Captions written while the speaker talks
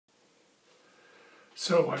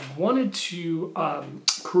So I wanted to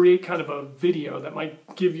create kind of a video that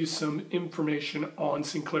might give you some information on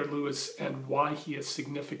Sinclair Lewis and why he is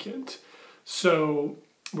significant. So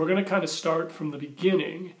we're going to kind of start from the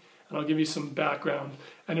beginning, and I'll give you some background.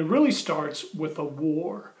 And it really starts with a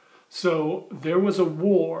war. So there was a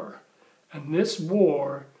war, and this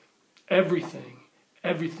war, everything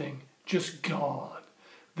just gone.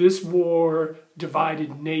 This war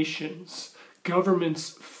divided nations.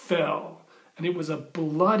 Governments fell. And it was a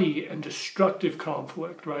bloody and destructive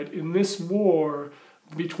conflict, right? In this war,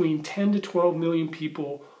 between 10 to 12 million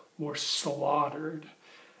people were slaughtered.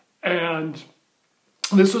 And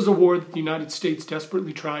this was a war that the United States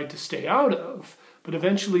desperately tried to stay out of, but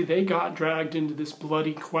eventually they got dragged into this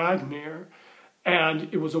bloody quagmire. And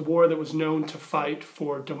it was a war that was known to fight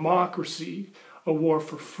for democracy, a war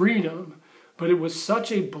for freedom. But it was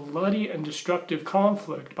such a bloody and destructive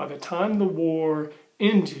conflict. By the time the war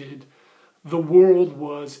ended, the world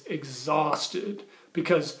was exhausted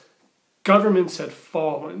because governments had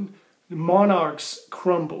fallen, monarchs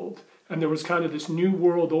crumbled, and there was kind of this new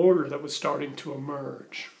world order that was starting to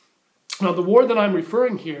emerge. Now, the war that I'm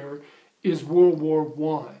referring here is World War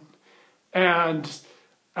I. And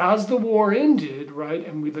as the war ended, right,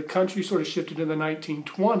 and the country sort of shifted in the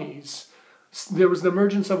 1920s, there was the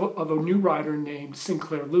emergence of a new writer named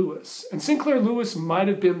Sinclair Lewis. And Sinclair Lewis might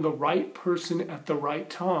have been the right person at the right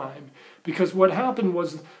time, because what happened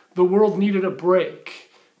was the world needed a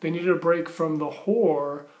break. They needed a break from the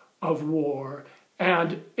horror of war.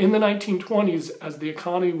 And in the 1920s, as the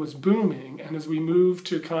economy was booming, and as we moved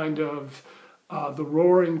to kind of the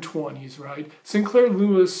roaring 20s, right, Sinclair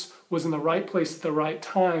Lewis was in the right place at the right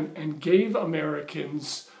time and gave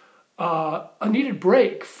Americans a needed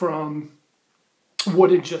break from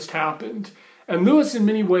what had just happened. And Lewis, in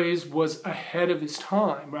many ways, was ahead of his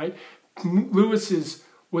time, right? Lewis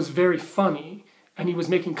was very funny, and he was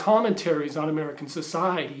making commentaries on American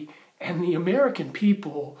society, and the American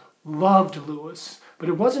people loved Lewis. But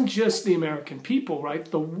it wasn't just the American people, right?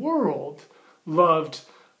 The world loved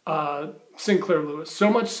Sinclair Lewis,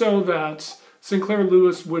 so much so that Sinclair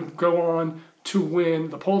Lewis would go on to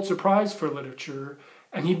win the Pulitzer Prize for Literature,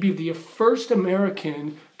 and he'd be the first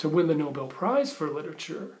American to win the Nobel Prize for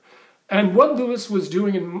Literature. And what Lewis was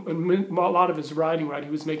doing in a lot of his writing, right, he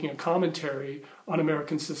was making a commentary on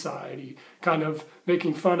American society, kind of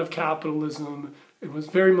making fun of capitalism. It was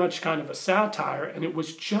very much kind of a satire, and it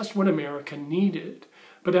was just what America needed.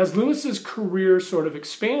 But as Lewis's career sort of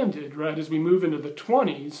expanded, right, as we move into the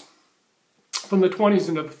 20s, from the 20s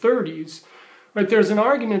into the 30s, right, there's an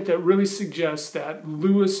argument that really suggests that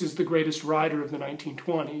Lewis is the greatest writer of the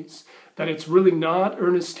 1920s, that it's really not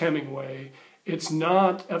Ernest Hemingway, it's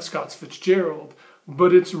not F. Scott Fitzgerald,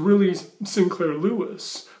 but it's really Sinclair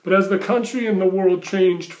Lewis. But as the country and the world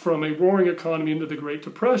changed from a roaring economy into the Great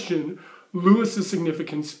Depression, Lewis's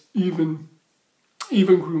significance even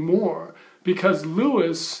grew more, because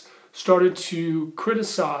Lewis started to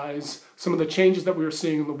criticize some of the changes that we were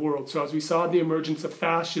seeing in the world. So as we saw the emergence of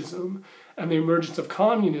fascism and the emergence of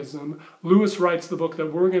communism, Lewis writes the book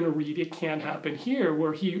that we're going to read, It Can't Happen Here,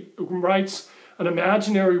 where he writes an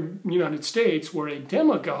imaginary United States where a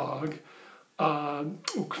demagogue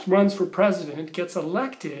runs for president, gets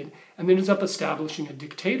elected, and then ends up establishing a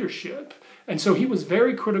dictatorship. And so he was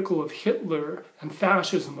very critical of Hitler and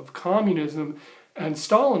fascism, of communism and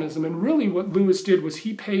Stalinism. And really what Lewis did was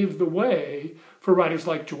he paved the way for writers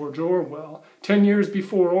like George Orwell. 10 years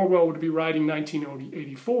before Orwell would be writing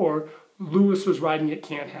 1984, Lewis was writing It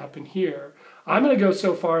Can't Happen Here. I'm going to go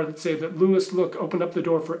so far as to say that Lewis, opened up the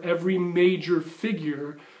door for every major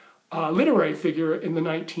figure, literary figure in the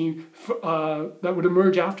that would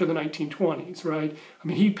emerge after the 1920s, right? I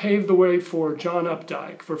mean, he paved the way for John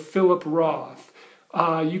Updike, for Philip Roth.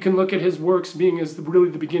 You can look at his works being as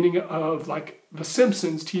really the beginning of like The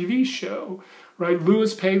Simpsons TV show, right?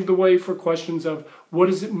 Lewis paved the way for questions of what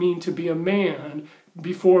does it mean to be a man,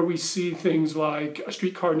 before we see things like A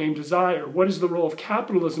Streetcar Named Desire. What is the role of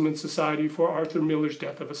capitalism in society for Arthur Miller's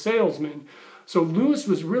Death of a Salesman? So Lewis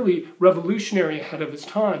was really revolutionary ahead of his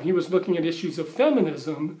time. He was looking at issues of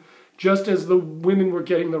feminism just as the women were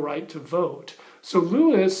getting the right to vote. So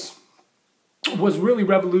Lewis was really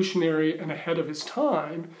revolutionary and ahead of his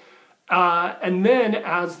time. And then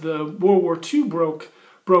as the World War II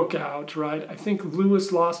broke out, right, I think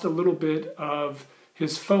Lewis lost a little bit of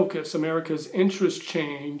his focus. America's interest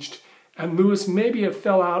changed, and Lewis maybe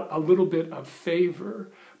fell out a little bit of favor.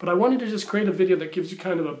 But I wanted to just create a video that gives you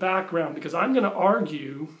kind of a background, because I'm going to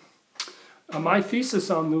argue, my thesis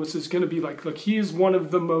on Lewis is going to be like, look, he is one of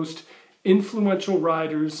the most influential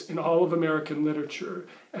writers in all of American literature,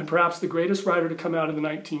 and perhaps the greatest writer to come out of the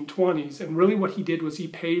 1920s. And really what he did was he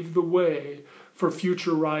paved the way for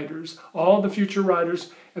future writers. All the future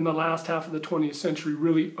writers in the last half of the 20th century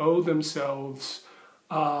really owe themselves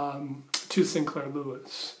to Sinclair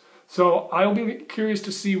Lewis. So I'll be curious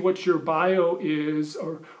to see what your bio is,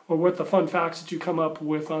 or what the fun facts that you come up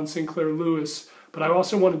with on Sinclair Lewis. But I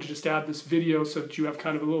also wanted to just add this video so that you have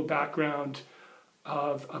kind of a little background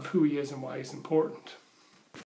of who he is and why he's important.